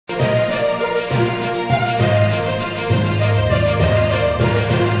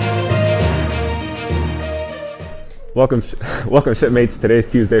Welcome, welcome, shipmates. Today's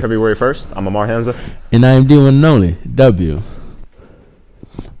Tuesday, February 1st. I'm Amar Hamza. And I am D1 and only W.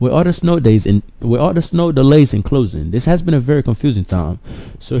 With all the snow delays in closing, this has been a very confusing time.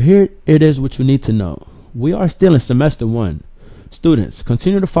 So here it is what you need to know. We are still in semester 1. Students,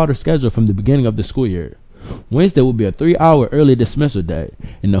 continue to follow the schedule from the beginning of the school year. Wednesday will be a 3-hour early dismissal day,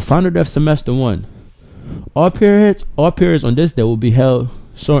 and the final day of semester 1. All periods on this day will be held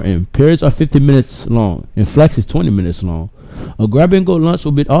shortened. Periods are 50 minutes long, and flex is 20 minutes long. A grab-and-go lunch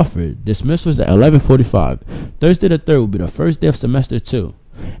will be offered. Dismissal is at 11:45. Thursday the 3rd will be the first day of semester 2,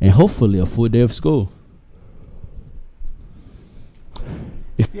 and hopefully a full day of school.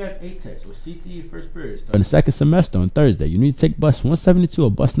 If you have ATEX or CTE first period starting the second semester on Thursday, you need to take bus 172 or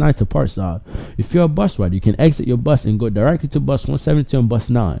bus 9 to Parkside. If you're a bus rider, you can exit your bus and go directly to bus 172 and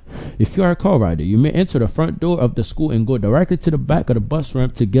bus 9. If you are a car rider, you may enter the front door of the school and go directly to the back of the bus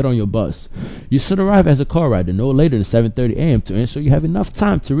ramp to get on your bus. You should arrive as a car rider no later than 7:30 a.m. to ensure you have enough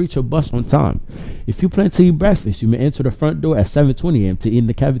time to reach your bus on time. If you plan to eat breakfast, you may enter the front door at 7:20 a.m. to eat in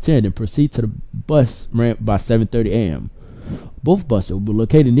the cafeteria and proceed to the bus ramp by 7:30 a.m. Both buses will be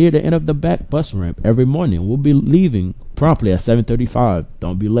located near the end of the back bus ramp every morning. We'll be leaving promptly at 7:35.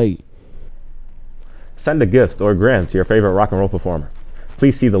 Don't be late. Send a gift or a gram to your favorite rock and roll performer.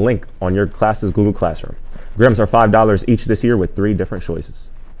 Please see the link on your class's Google Classroom. Grams are $5 each this year with 3 different choices.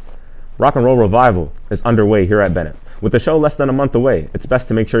 Rock and Roll Revival is underway here at Bennett. With the show less than a month away, it's best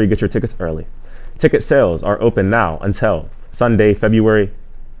to make sure you get your tickets early. Ticket sales are open now until Sunday, February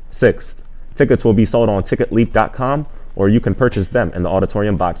 6th. Tickets will be sold on ticketleap.com, or you can purchase them in the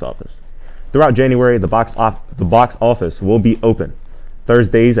auditorium box office. Throughout January, the box office will be open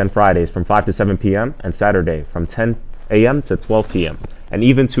Thursdays and Fridays from 5 to 7 p.m. and Saturday from 10 a.m. to 12 p.m. and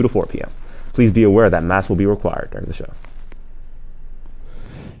even 2 to 4 p.m. Please be aware that masks will be required during the show.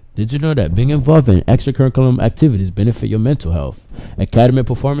 Did you know that being involved in extracurricular activities benefit your mental health, academic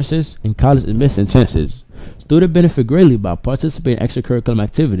performances, and college admission chances? Students benefit greatly by participating in extracurricular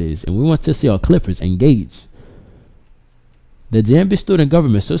activities, and we want to see our Clippers engage. The JMB Student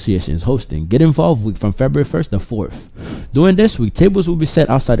Government Association is hosting Get Involved Week from February 1st to 4th. During this week, tables will be set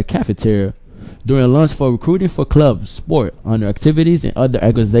outside the cafeteria during lunch for recruiting for clubs, sport, honor activities, and other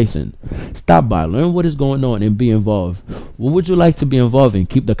organizations. Stop by, learn what is going on, and be involved. What would you like to be involved in?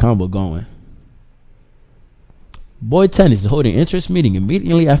 Keep the combo going. Boy Tennis is holding interest meeting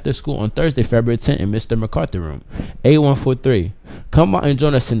immediately after school on Thursday, February 10th in Mr. McCarthy Room, A143. Come out and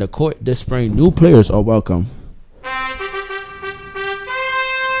join us in the court this spring. New players are welcome.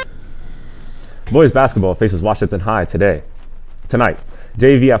 Boys basketball faces Washington High tonight.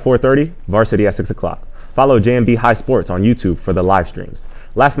 JV at 4:30, varsity at 6 o'clock. Follow JMB High Sports on YouTube for the live streams.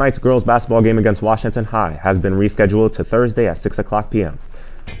 Last night's girls basketball game against Washington High has been rescheduled to Thursday at 6 o'clock p.m.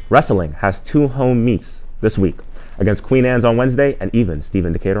 Wrestling has 2 home meets this week against Queen Anne's on Wednesday and even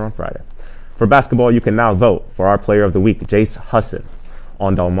Stephen Decatur on Friday. For basketball, you can now vote for our player of the week, Jace Husson,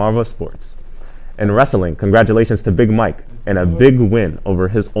 on Delmarva Sports. In wrestling, congratulations to Big Mike and a big win over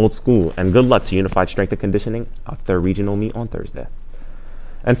his old school, and good luck to Unified Strength and Conditioning at their regional meet on Thursday.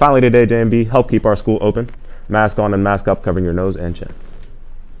 And finally today, JMB, help keep our school open. Mask on and mask up, covering your nose and chin.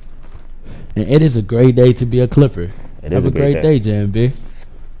 And it is a great day to be a Clipper. Have a great day, JMB.